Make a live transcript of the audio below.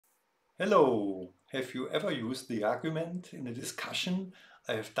Hello, have you ever used the argument in a discussion,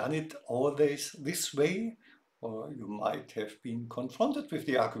 I have done it always this way? Or you might have been confronted with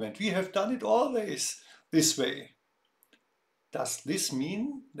the argument, we have done it always this way. Does this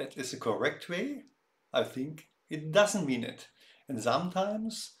mean that is the correct way? I think it doesn't mean it. And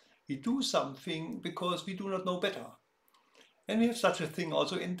sometimes we do something because we do not know better. And we have such a thing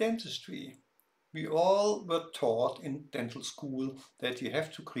also in dentistry. We all were taught in dental school that you have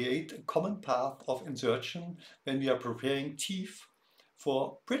to create a common path of insertion when we are preparing teeth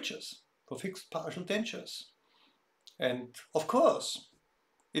for bridges, for fixed partial dentures. And of course,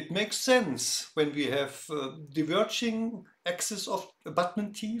 it makes sense when we have diverging axis of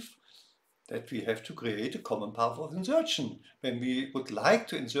abutment teeth that we have to create a common path of insertion when we would like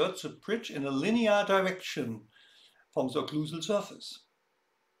to insert the bridge in a linear direction from the occlusal surface.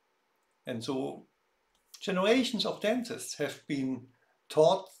 And so generations of dentists have been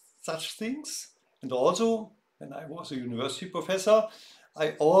taught such things. And also, when I was a university professor,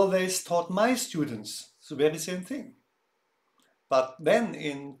 I always taught my students the very same thing. But then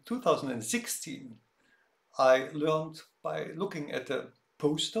in 2016, I learned by looking at a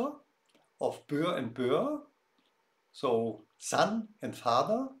poster of Boer and Boer, so son and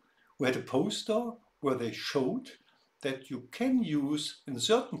father, who had a poster where they showed that you can use, in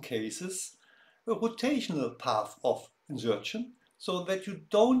certain cases, a rotational path of insertion so that you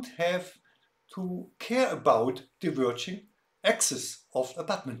don't have to care about diverging axis of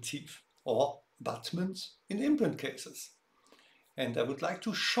abutment teeth or abutments in implant cases. And I would like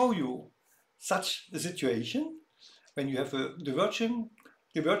to show you such a situation when you have a diverging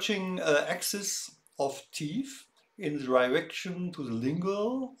axis of teeth in the direction to the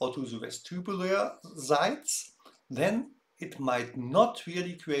lingual or to the vestibular sides, then it might not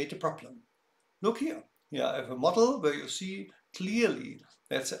really create a problem. Look here. Here I have a model where you see clearly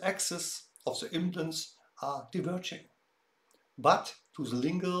that the axis of the implants are diverging, but to the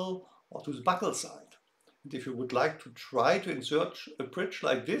lingual or to the buccal side. And if you would like to try to insert a bridge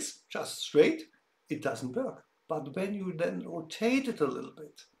like this, just straight, it doesn't work. But when you then rotate it a little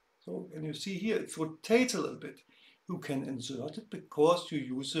bit, so when you see here, it rotates a little bit, you can insert it because you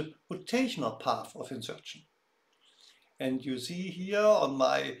use a rotational path of insertion. And you see here on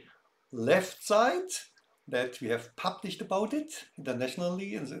my left side that we have published about it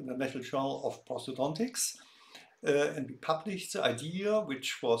internationally in the International Journal of Prosthodontics. And we published the idea,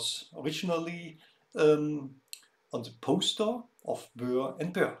 which was originally on the poster of Boer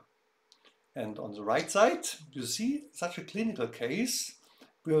and Boer. And on the right side, you see such a clinical case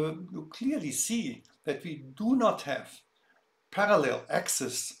where you clearly see that we do not have parallel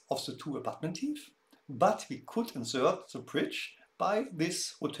axis of the two abutment teeth, but we could insert the bridge by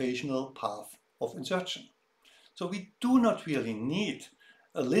this rotational path of insertion. So we do not really need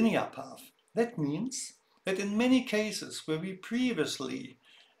a linear path. That means that in many cases where we previously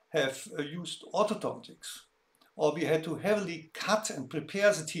have used orthodontics, or we had to heavily cut and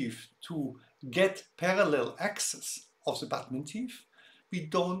prepare the teeth to get parallel axis of the abutment teeth, we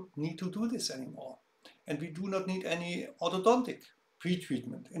don't need to do this anymore. And we do not need any orthodontic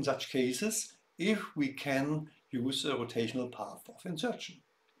pre-treatment in such cases if we can use a rotational path of insertion.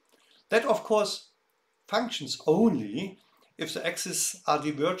 That, of course, functions only if the axes are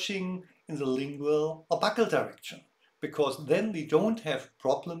diverging in the lingual or buccal direction, because then we don't have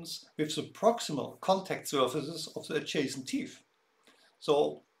problems with the proximal contact surfaces of the adjacent teeth.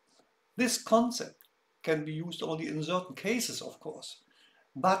 So this concept can be used only in certain cases, of course,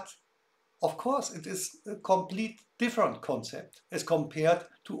 but of course it is a complete different concept as compared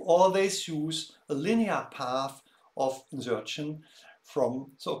to always use a linear path of insertion from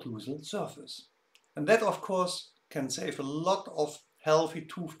the occlusal surface. And that, of course, can save a lot of healthy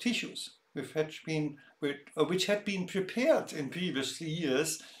tooth tissues which had been prepared in previous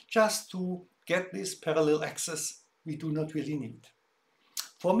years just to get this parallel axis we do not really need.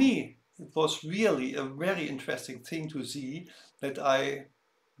 For me, it was really a very interesting thing to see that I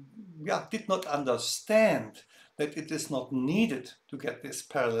did not understand that it is not needed to get this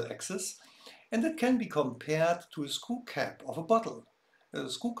parallel axis, and it can be compared to a screw cap of a bottle. A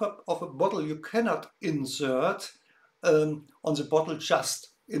screw cap of a bottle you cannot insert on the bottle just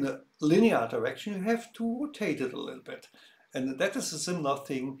in a linear direction. You have to rotate it a little bit. And that is a similar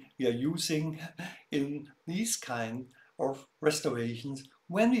thing we are using in these kind of restorations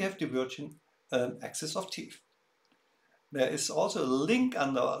when we have diverging axis of teeth. There is also a link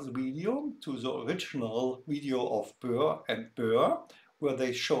under the video to the original video of Boer and Boer, where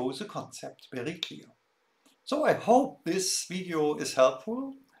they show the concept very clear. So I hope this video is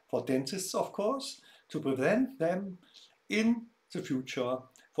helpful for dentists, of course, to prevent them in the future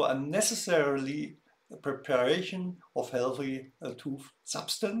for unnecessarily preparation of healthy tooth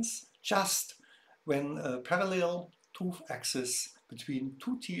substance, just when a parallel tooth axis between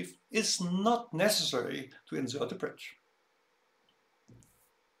two teeth is not necessary to insert a bridge.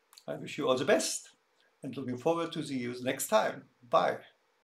 I wish you all the best and looking forward to see you next time. Bye.